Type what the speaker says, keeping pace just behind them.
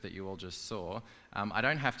that you all just saw, I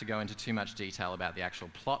don't have to go into too much detail about the actual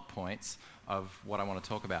plot points of what I want to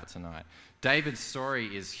talk about tonight. David's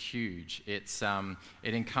story is huge. It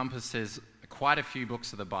encompasses quite a few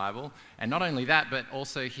books of the Bible, and not only that, but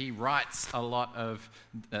also he writes a lot of,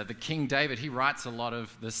 the King David, he writes a lot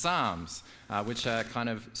of the Psalms, which are kind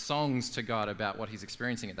of songs to God about what he's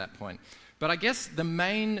experiencing at that point. But I guess the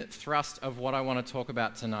main thrust of what I want to talk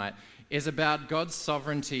about tonight is about God's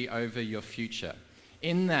sovereignty over your future.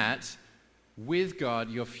 In that, with God,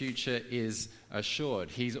 your future is assured.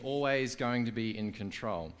 He's always going to be in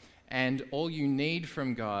control. And all you need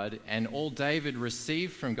from God, and all David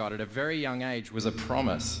received from God at a very young age, was a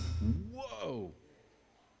promise. Whoa!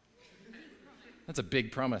 That's a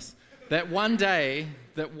big promise. That one day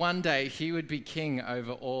he would be king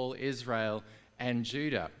over all Israel and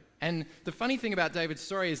Judah. And the funny thing about David's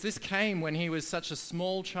story is this came when he was such a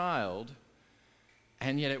small child,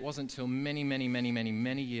 and yet it wasn't until many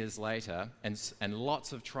years later, and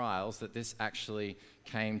lots of trials, that this actually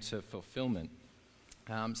came to fulfillment.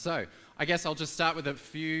 So I guess I'll just start with a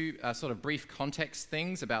few sort of brief context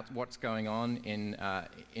things about what's going on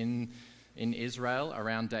in Israel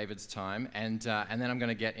around David's time, and then I'm going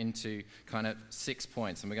to get into kind of 6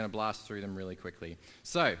 points, and we're going to blast through them really quickly.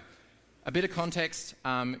 So, a bit of context,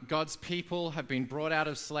 God's people have been brought out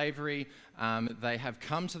of slavery. They have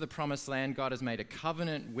come to the promised land. God has made a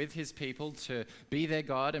covenant with his people to be their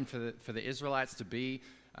God, and for the Israelites to be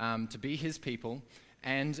his people.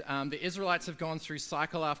 And the Israelites have gone through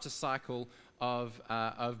cycle after cycle of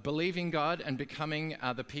believing God and becoming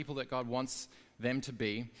the people that God wants them to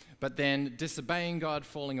be, but then disobeying God,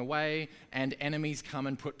 falling away, and enemies come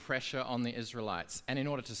and put pressure on the Israelites. And in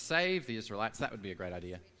order to save the Israelites, that would be a great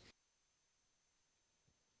idea.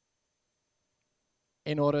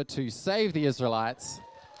 In order to save the Israelites,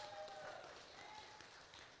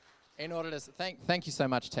 thank you so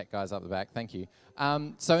much, tech guys up the back, thank you.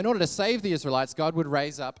 So in order to save the Israelites, God would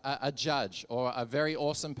raise up a judge or a very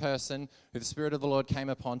awesome person who the Spirit of the Lord came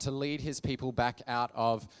upon to lead his people back out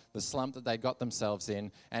of the slump that they'd got themselves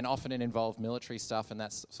in, and often it involved military stuff and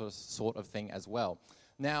that sort of thing as well.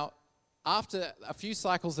 Now, after a few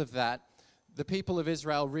cycles of that, the people of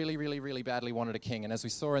Israel really badly wanted a king. And as we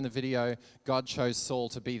saw in the video, God chose Saul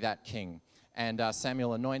to be that king. And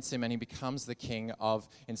Samuel anoints him, and he becomes the king of,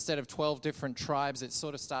 instead of 12 different tribes, it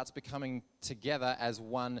sort of starts becoming together as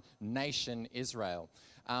one nation, Israel.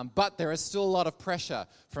 But there is still a lot of pressure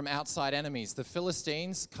from outside enemies. The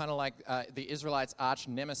Philistines, kind of like the Israelites' arch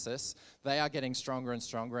nemesis, they are getting stronger and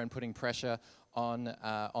stronger and putting pressure on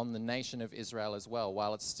the nation of Israel as well,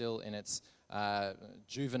 while it's still in its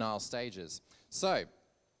juvenile stages. So,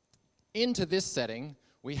 into this setting,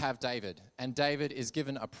 we have David. And David is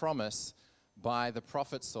given a promise by the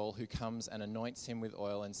prophet Saul, who comes and anoints him with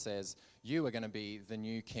oil and says, you are going to be the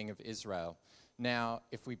new king of Israel. Now,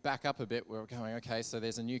 if we back up a bit, we're going, okay, so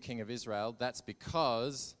there's a new king of Israel. That's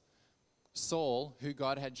because Saul, who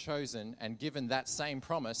God had chosen and given that same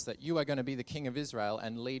promise that you are going to be the king of Israel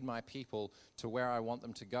and lead my people to where I want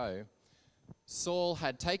them to go, Saul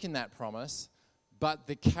had taken that promise, but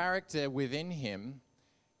the character within him,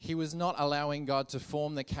 he was not allowing God to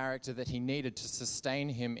form the character that he needed to sustain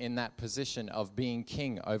him in that position of being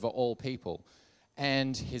king over all people.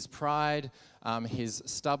 And his pride, his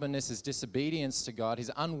stubbornness, his disobedience to God,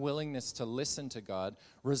 his unwillingness to listen to God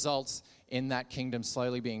results in that kingdom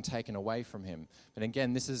slowly being taken away from him. But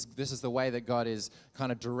again, this is the way that God is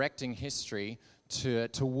kind of directing history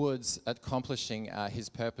towards accomplishing his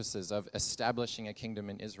purposes of establishing a kingdom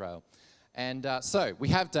in Israel. And so we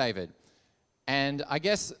have David. And I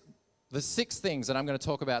guess the 6 things that I'm going to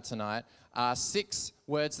talk about tonight are 6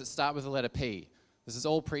 words that start with the letter P. This is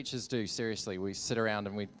all preachers do, seriously. We sit around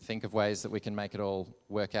and we think of ways that we can make it all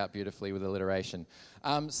work out beautifully with alliteration.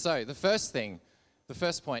 So the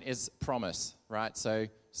first point is promise, right? So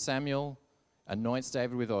Samuel anoints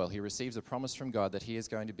David with oil. He receives a promise from God that he is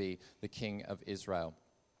going to be the king of Israel.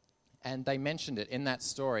 And they mentioned it in that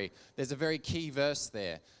story. There's a very key verse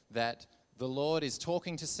there that the Lord is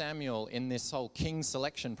talking to Samuel in this whole king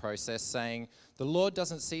selection process, saying, the Lord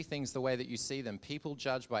doesn't see things the way that you see them. People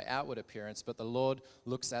judge by outward appearance, but the Lord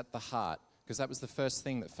looks at the heart. Because that was the first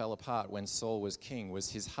thing that fell apart when Saul was king, was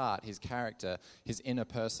his heart, his character, his inner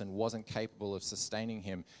person wasn't capable of sustaining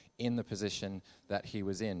him in the position that he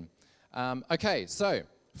was in. Okay, so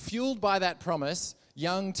fueled by that promise,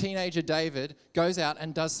 young teenager David goes out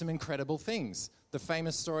and does some incredible things. The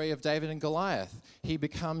famous story of David and Goliath. He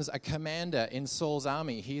becomes a commander in Saul's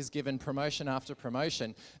army. He is given promotion after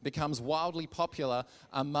promotion, becomes wildly popular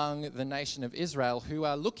among the nation of Israel, who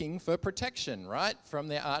are looking for protection, right, from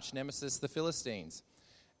their arch nemesis, the Philistines.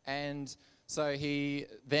 And So he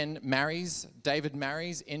then David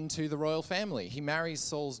marries into the royal family. He marries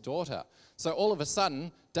Saul's daughter. So all of a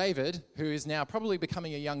sudden, David, who is now probably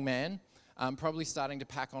becoming a young man, probably starting to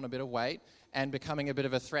pack on a bit of weight and becoming a bit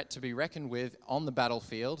of a threat to be reckoned with on the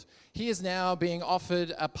battlefield, he is now being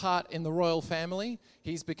offered a part in the royal family.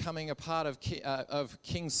 He's becoming a part of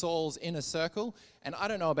King Saul's inner circle. And I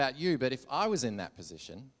don't know about you, but if I was in that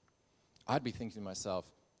position, I'd be thinking to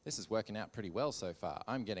myself, this is working out pretty well so far.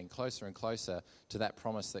 I'm getting closer and closer to that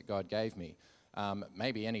promise that God gave me.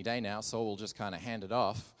 Maybe any day now, Saul will just kind of hand it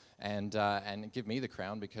off and give me the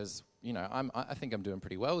crown because, I think I'm doing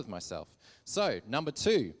pretty well with myself. So, number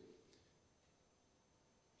 2,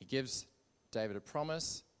 he gives David a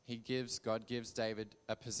promise. God gives David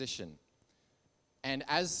a position. And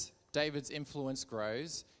as David's influence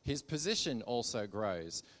grows, his position also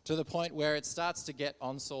grows to the point where it starts to get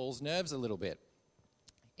on Saul's nerves a little bit.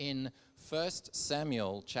 In 1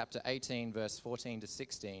 Samuel chapter 18, verse 14 to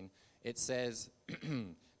 16, it says,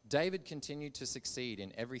 David continued to succeed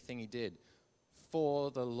in everything he did, for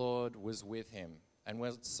the Lord was with him. And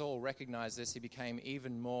when Saul recognized this, he became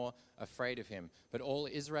even more afraid of him. But all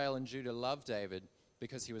Israel and Judah loved David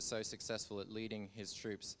because he was so successful at leading his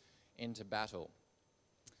troops into battle.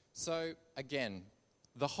 So, again,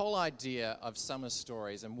 the whole idea of summer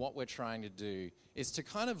stories and what we're trying to do is to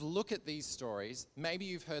kind of look at these stories. Maybe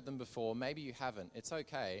you've heard them before, maybe you haven't. It's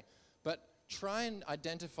okay. But try and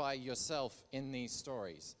identify yourself in these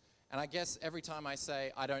stories. And I guess every time I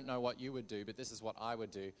say, I don't know what you would do, but this is what I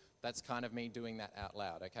would do, that's kind of me doing that out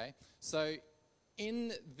loud, okay? So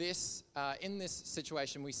in this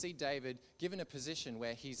situation, we see David given a position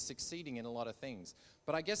where he's succeeding in a lot of things.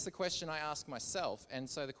 But I guess the question I ask myself, and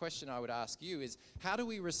so the question I would ask you is, how do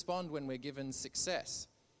we respond when we're given success?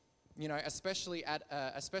 Especially at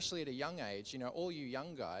a young age, all you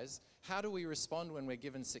young guys, how do we respond when we're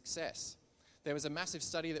given success? There was a massive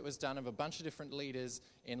study that was done of a bunch of different leaders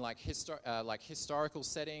in historical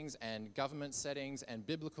settings and government settings and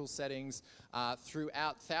biblical settings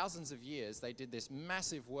throughout thousands of years. They did this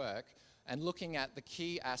massive work and looking at the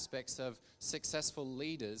key aspects of successful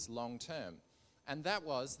leaders long term. And that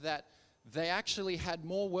was that they actually had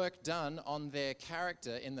more work done on their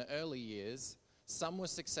character in the early years. Some were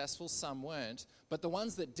successful, some weren't. But the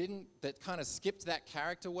ones that kind of skipped that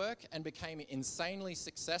character work and became insanely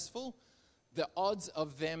successful, the odds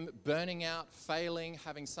of them burning out, failing,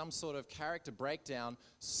 having some sort of character breakdown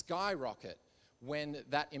skyrocket when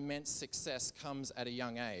that immense success comes at a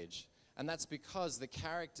young age. And that's because the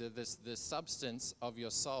character, the substance of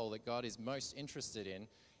your soul that God is most interested in,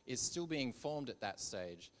 is still being formed at that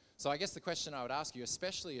stage. So I guess the question I would ask you,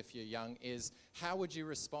 especially if you're young, is how would you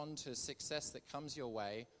respond to success that comes your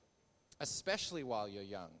way, especially while you're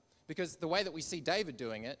young? Because the way that we see David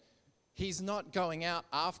doing it, he's not going out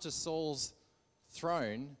after Saul's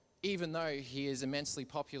throne, even though he is immensely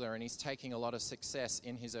popular and he's taking a lot of success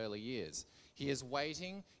in his early years. He is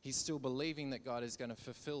waiting, he's still believing that God is going to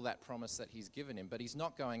fulfill that promise that he's given him, but he's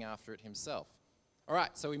not going after it himself. All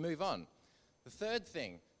right, so we move on. The third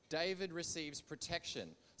thing, David receives protection.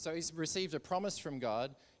 So he's received a promise from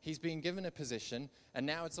God, he's been given a position, and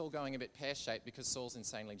now it's all going a bit pear-shaped because Saul's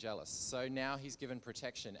insanely jealous. So now he's given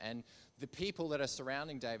protection. And the people that are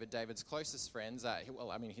surrounding David, David's closest friends,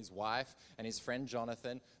 his wife and his friend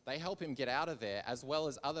Jonathan, they help him get out of there, as well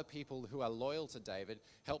as other people who are loyal to David,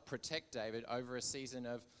 help protect David over a season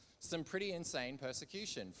of some pretty insane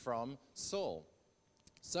persecution from Saul.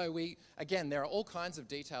 So there are all kinds of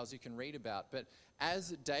details you can read about, but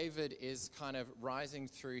as David is kind of rising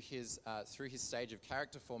through his stage of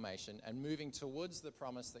character formation and moving towards the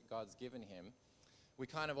promise that God's given him, we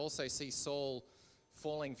kind of also see Saul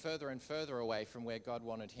falling further and further away from where God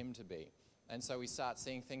wanted him to be. And so we start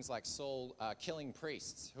seeing things like Saul killing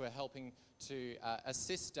priests who are helping to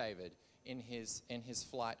assist David in his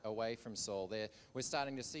flight away from Saul. We're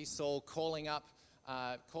starting to see Saul calling up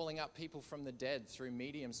people from the dead through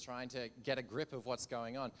mediums, trying to get a grip of what's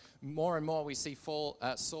going on. More and more we see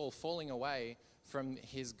Saul falling away from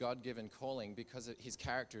his God-given calling because his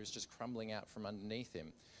character is just crumbling out from underneath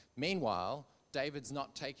him. Meanwhile, David's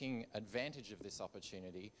not taking advantage of this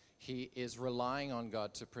opportunity. He is relying on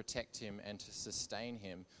God to protect him and to sustain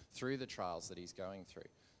him through the trials that he's going through.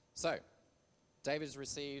 So, David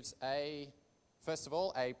receives first of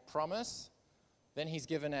all, a promise. Then he's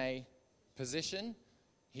given a position.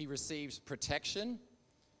 He receives protection.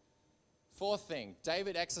 Fourth thing,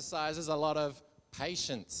 David exercises a lot of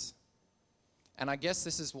patience. And I guess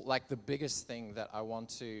this is like the biggest thing that I want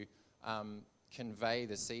to convey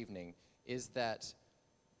this evening, is that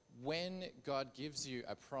when God gives you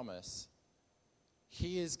a promise,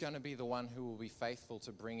 he is going to be the one who will be faithful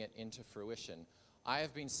to bring it into fruition. I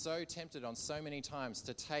have been so tempted on so many times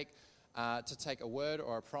to take a word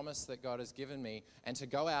or a promise that God has given me and to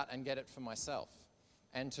go out and get it for myself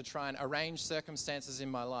and to try and arrange circumstances in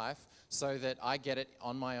my life so that I get it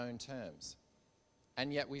on my own terms.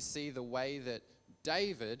 And yet we see the way that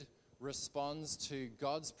David responds to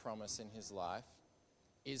God's promise in his life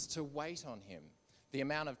is to wait on him. The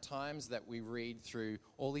amount of times that we read through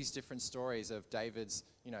all these different stories of David's,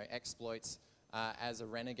 exploits as a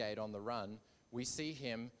renegade on the run, we see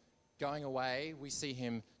him going away, we see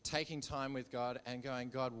him taking time with God and going,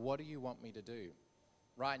 God, what do you want me to do?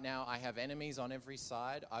 Right now, I have enemies on every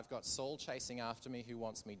side. I've got Saul chasing after me who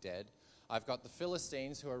wants me dead. I've got the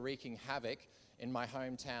Philistines who are wreaking havoc in my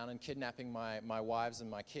hometown and kidnapping my wives and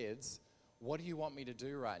my kids. What do you want me to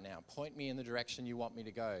do right now? Point me in the direction you want me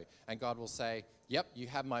to go. And God will say, yep, you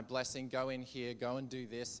have my blessing. Go in here, go and do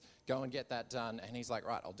this, go and get that done. And he's like,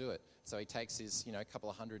 right, I'll do it. So he takes his, couple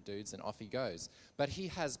of hundred dudes and off he goes. But he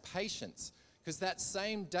has patience because that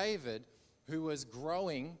same David who was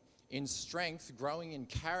growing in strength, growing in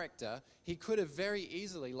character, he could have very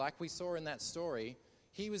easily, like we saw in that story,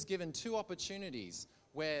 he was given two opportunities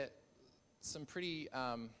where some pretty,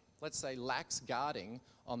 let's say, lax guarding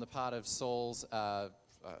on the part of Saul's,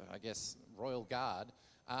 royal guard,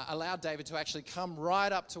 allowed David to actually come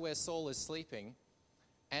right up to where Saul is sleeping.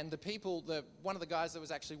 And the people, one of the guys that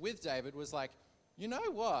was actually with David was like, you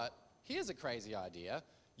know what? Here's a crazy idea.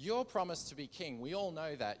 You're promised to be king. We all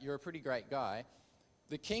know that. You're a pretty great guy.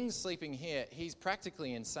 The king's sleeping here. He's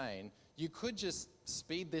practically insane. You could just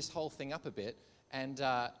speed this whole thing up a bit and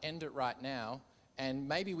end it right now, and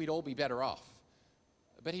maybe we'd all be better off.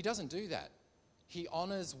 But he doesn't do that. He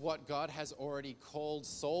honors what God has already called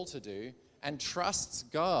Saul to do and trusts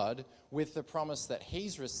God with the promise that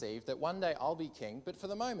he's received, that one day I'll be king. But for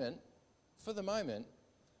the moment,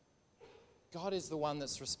 God is the one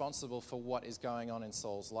that's responsible for what is going on in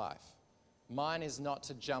Saul's life. Mine is not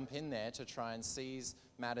to jump in there to try and seize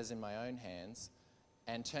matters in my own hands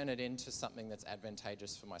and turn it into something that's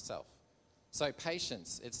advantageous for myself. So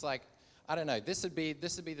patience, it's like, I don't know, this would be the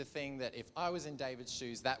thing that if I was in David's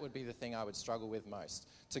shoes, that would be the thing I would struggle with most.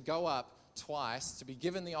 To go up twice, to be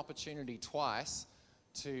given the opportunity twice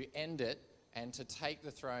to end it and to take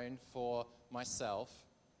the throne for myself.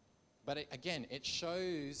 But it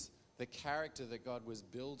shows the character that God was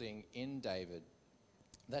building in David,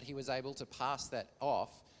 that he was able to pass that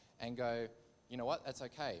off and go, you know what, that's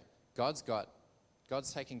okay. God's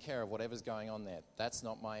taking care of whatever's going on there. That's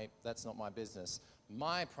not my business.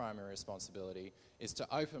 My primary responsibility is to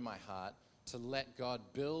open my heart, to let God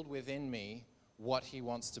build within me what he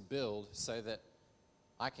wants to build so that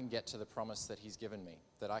I can get to the promise that he's given me,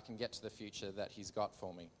 that I can get to the future that he's got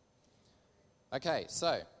for me. Okay,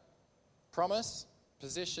 so promise,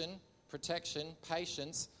 position, protection,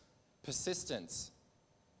 patience, persistence.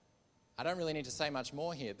 I don't really need to say much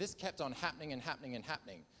more here. This kept on happening and happening and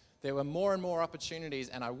happening. There were more and more opportunities,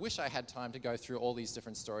 and I wish I had time to go through all these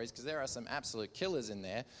different stories because there are some absolute killers in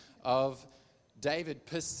there of David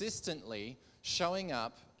persistently showing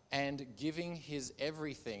up and giving his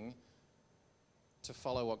everything to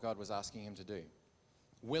follow what God was asking him to do.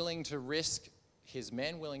 Willing to risk his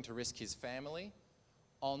men, willing to risk his family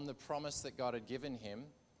on the promise that God had given him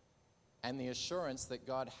and the assurance that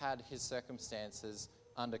God had his circumstances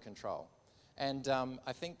under control. And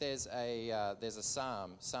I think there's a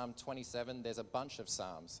psalm, Psalm 27. There's a bunch of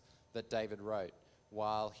psalms that David wrote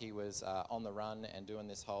while he was on the run and doing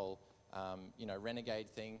this whole,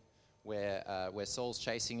 renegade thing where Saul's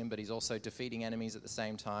chasing him, but he's also defeating enemies at the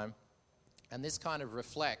same time. And this kind of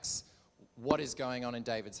reflects what is going on in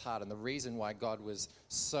David's heart and the reason why God was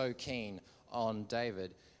so keen on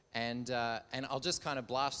David. And I'll just kind of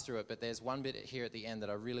blast through it, but there's one bit here at the end that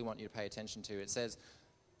I really want you to pay attention to. It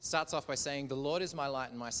starts off by saying, "The Lord is my light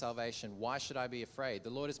and my salvation. Why should I be afraid? The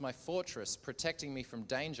Lord is my fortress, protecting me from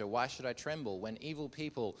danger. Why should I tremble? When evil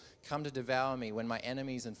people come to devour me, when my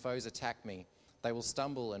enemies and foes attack me, they will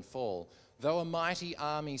stumble and fall. Though a mighty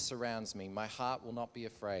army surrounds me, my heart will not be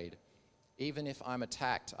afraid. Even if I'm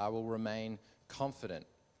attacked, I will remain confident."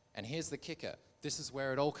 And here's the kicker. This is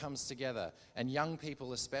where it all comes together. And young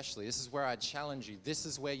people especially, this is where I challenge you. This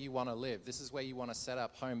is where you want to live. This is where you want to set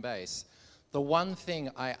up home base. The one thing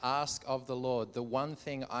I ask of the Lord, the one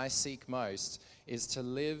thing I seek most, is to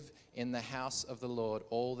live in the house of the Lord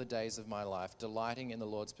all the days of my life, delighting in the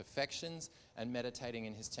Lord's perfections and meditating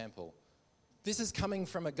in his temple. This is coming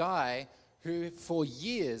from a guy who for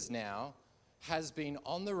years now has been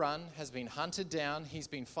on the run, has been hunted down, he's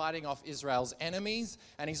been fighting off Israel's enemies,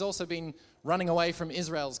 and he's also been running away from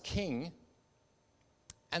Israel's king.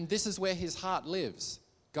 And this is where his heart lives.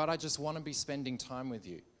 God, I just want to be spending time with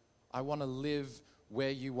you. I want to live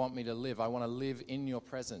where you want me to live. I want to live in your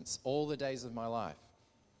presence all the days of my life.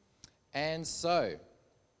 And so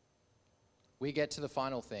we get to the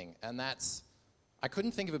final thing, and that's, I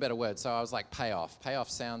couldn't think of a better word, so I was like payoff. Payoff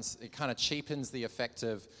sounds, it kind of cheapens the effect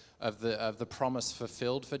of the promise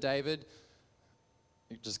fulfilled for David.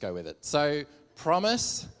 You just go with it. So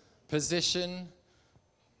promise, position,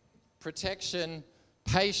 protection,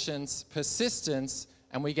 patience, persistence,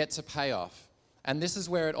 and we get to payoff. And this is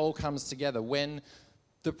where it all comes together. When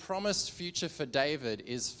the promised future for David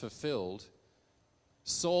is fulfilled,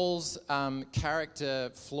 Saul's character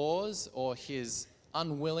flaws or his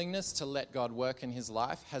unwillingness to let God work in his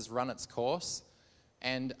life has run its course,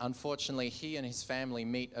 and unfortunately he and his family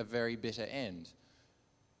meet a very bitter end.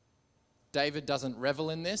 David doesn't revel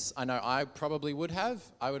in this. I know I probably would have.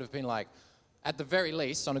 I would have been like, at the very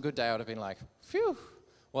least, on a good day, I would have been like, phew,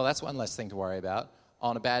 well, that's one less thing to worry about.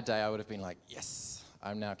 On a bad day, I would have been like, yes,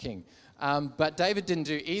 I'm now king. But David didn't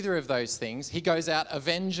do either of those things. He goes out,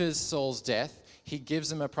 avenges Saul's death. He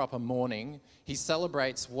gives him a proper mourning. He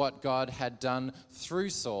celebrates what God had done through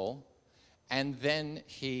Saul. And then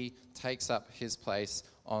he takes up his place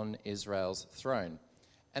on Israel's throne.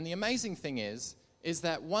 And the amazing thing is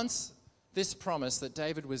that once this promise that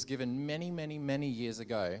David was given many, many, many years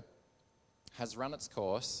ago has run its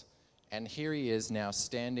course, and here he is now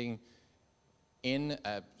standing in a,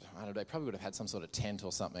 I don't know, they probably would have had some sort of tent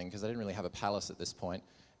or something because they didn't really have a palace at this point.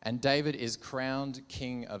 And David is crowned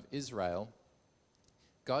king of Israel.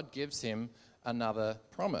 God gives him another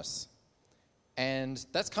promise. And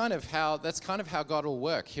that's kind of how God will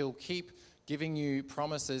work. He'll keep giving you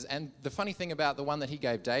promises. And the funny thing about the one that he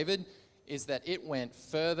gave David is that it went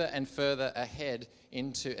further and further ahead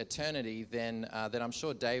into eternity than I'm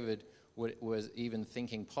sure David was even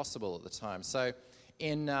thinking possible at the time. So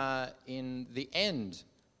in the end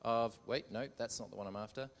of, that's not the one I'm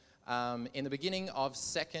after. In the beginning of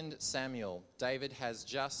 2 Samuel, David has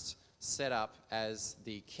just set up as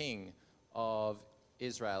the king of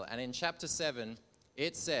Israel. And in chapter 7,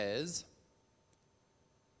 it says,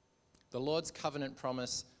 the Lord's covenant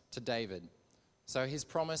promise to David. So his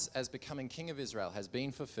promise as becoming king of Israel has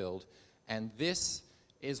been fulfilled, and this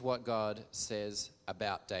is what God says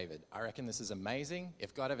about David. I reckon this is amazing.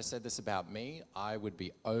 If God ever said this about me, I would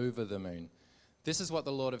be over the moon. This is what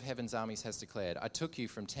the Lord of Heaven's armies has declared. I took you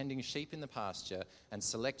from tending sheep in the pasture and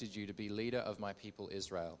selected you to be leader of my people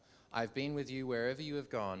Israel. I've been with you wherever you have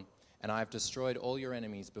gone, and I have destroyed all your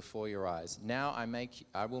enemies before your eyes. Now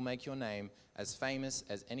I will make your name as famous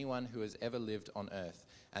as anyone who has ever lived on earth,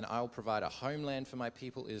 and I will provide a homeland for my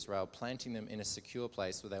people Israel, planting them in a secure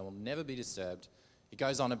place where they will never be disturbed. He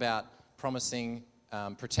goes on about promising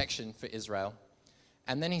protection for Israel.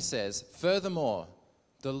 And then he says, furthermore,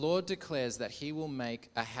 the Lord declares that he will make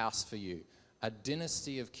a house for you, a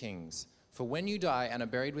dynasty of kings. For when you die and are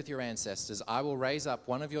buried with your ancestors, I will raise up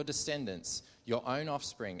one of your descendants, your own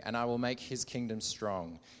offspring, and I will make his kingdom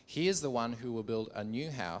strong. He is the one who will build a new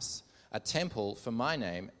house, a temple for my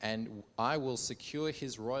name, and I will secure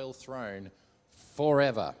his royal throne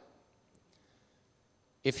forever.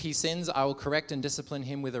 If he sins, I will correct and discipline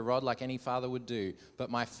him with a rod like any father would do.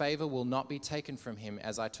 But my favor will not be taken from him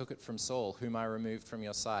as I took it from Saul, whom I removed from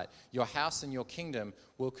your sight. Your house and your kingdom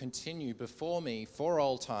will continue before me for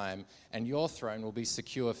all time, and your throne will be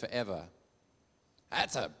secure forever.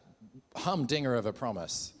 That's a humdinger of a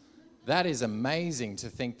promise. That is amazing to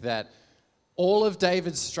think that all of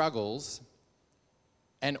David's struggles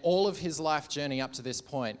and all of his life journey up to this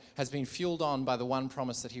point has been fueled on by the one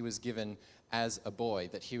promise that he was given as a boy,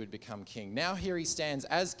 that he would become king. Now here he stands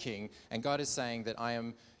as king, and God is saying that I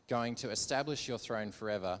am going to establish your throne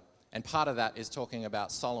forever. And part of that is talking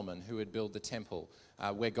about Solomon, who would build the temple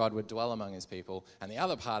where God would dwell among his people. And the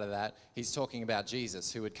other part of that, he's talking about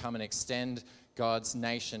Jesus, who would come and extend God's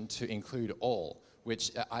nation to include all,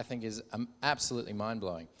 which I think is absolutely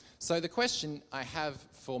mind-blowing. So the question I have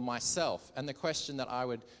for myself, and the question that I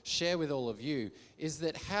would share with all of you, is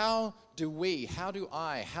that how do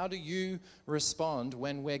you respond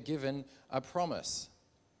when we're given a promise?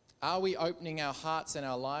 Are we opening our hearts and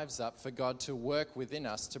our lives up for God to work within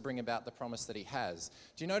us to bring about the promise that he has?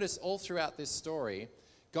 Do you notice all throughout this story,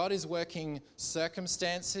 God is working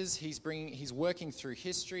circumstances, he's working through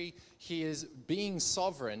history, he is being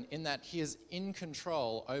sovereign in that he is in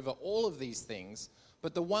control over all of these things,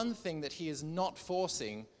 but the one thing that he is not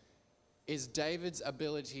forcing is David's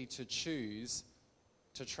ability to choose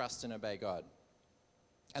to trust and obey God.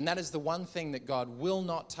 And that is the one thing that God will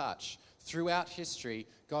not touch. Throughout history,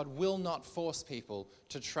 God will not force people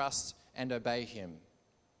to trust and obey him.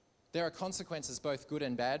 There are consequences, both good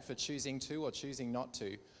and bad, for choosing to or choosing not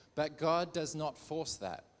to, but God does not force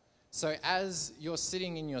that. So as you're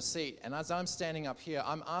sitting in your seat and as I'm standing up here,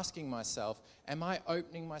 I'm asking myself, am I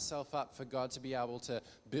opening myself up for God to be able to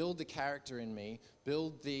build the character in me,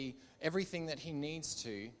 build everything that he needs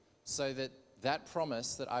to, so that that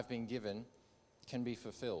promise that I've been given can be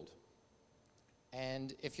fulfilled?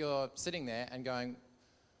 And if you're sitting there and going,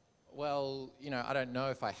 well, I don't know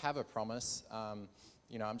if I have a promise,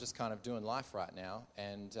 I'm just kind of doing life right now,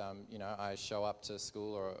 and, I show up to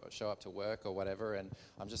school or show up to work or whatever, and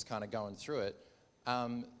I'm just kind of going through it.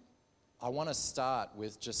 I want to start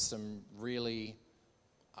with just some really,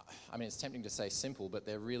 it's tempting to say simple, but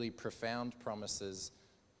they're really profound promises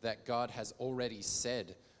that God has already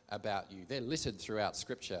said about you. They're littered throughout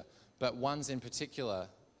Scripture, but ones in particular,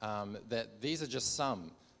 that these are just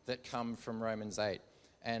some that come from Romans 8.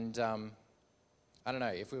 And I don't know,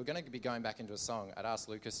 if we were going to be going back into a song, I'd ask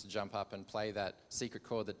Lucas to jump up and play that secret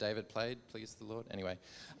chord that David played, please the Lord. Anyway,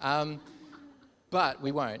 but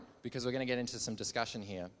we won't, because we're going to get into some discussion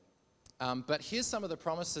here. But here's some of the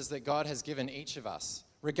promises that God has given each of us,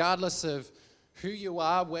 regardless of who you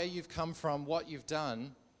are, where you've come from, what you've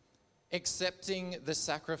done. Accepting the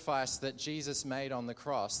sacrifice that Jesus made on the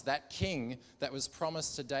cross, that king that was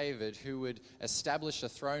promised to David who would establish a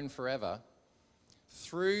throne forever,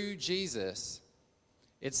 through Jesus,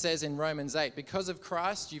 it says in Romans 8, because of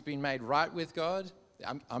Christ, you've been made right with God.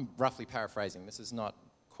 I'm roughly paraphrasing. This is not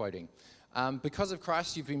quoting. Because of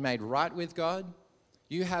Christ, you've been made right with God.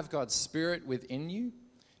 You have God's Spirit within you.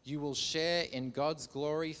 You will share in God's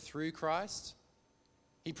glory through Christ.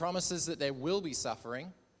 He promises that there will be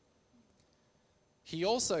suffering. He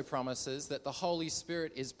also promises that the Holy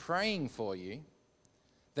Spirit is praying for you,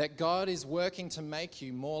 that God is working to make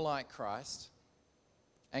you more like Christ,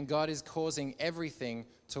 and God is causing everything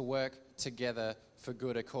to work together for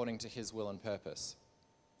good according to his will and purpose.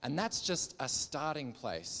 And that's just a starting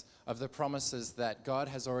place of the promises that God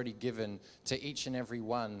has already given to each and every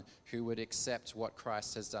one who would accept what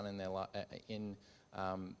Christ has done in their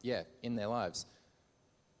lives.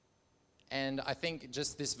 And I think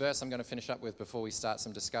just this verse I'm going to finish up with before we start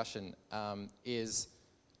some discussion is,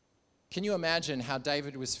 can you imagine how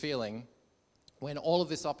David was feeling when all of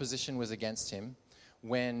this opposition was against him,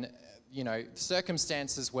 when,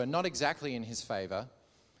 circumstances were not exactly in his favor,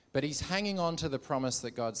 but he's hanging on to the promise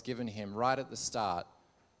that God's given him right at the start.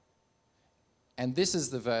 And this is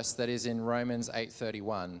the verse that is in Romans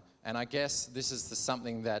 8:31. And I guess this is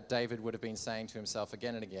something that David would have been saying to himself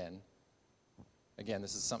again and again. Again,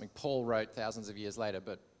 this is something Paul wrote thousands of years later,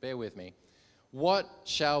 but bear with me. What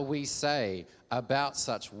shall we say about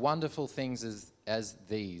such wonderful things as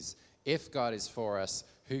these? If God is for us,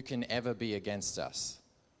 who can ever be against us?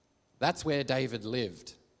 That's where David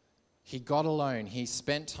lived. He got alone. He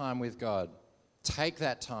spent time with God. Take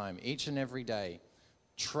that time each and every day.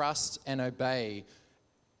 Trust and obey.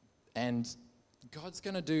 And God's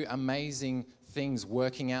going to do amazing things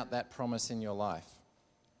working out that promise in your life.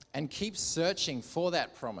 And keep searching for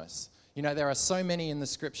that promise. There are so many in the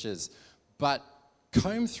scriptures, but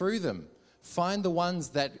comb through them. Find the ones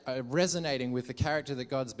that are resonating with the character that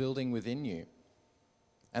God's building within you.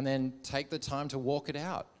 And then take the time to walk it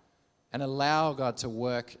out and allow God to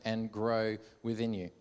work and grow within you.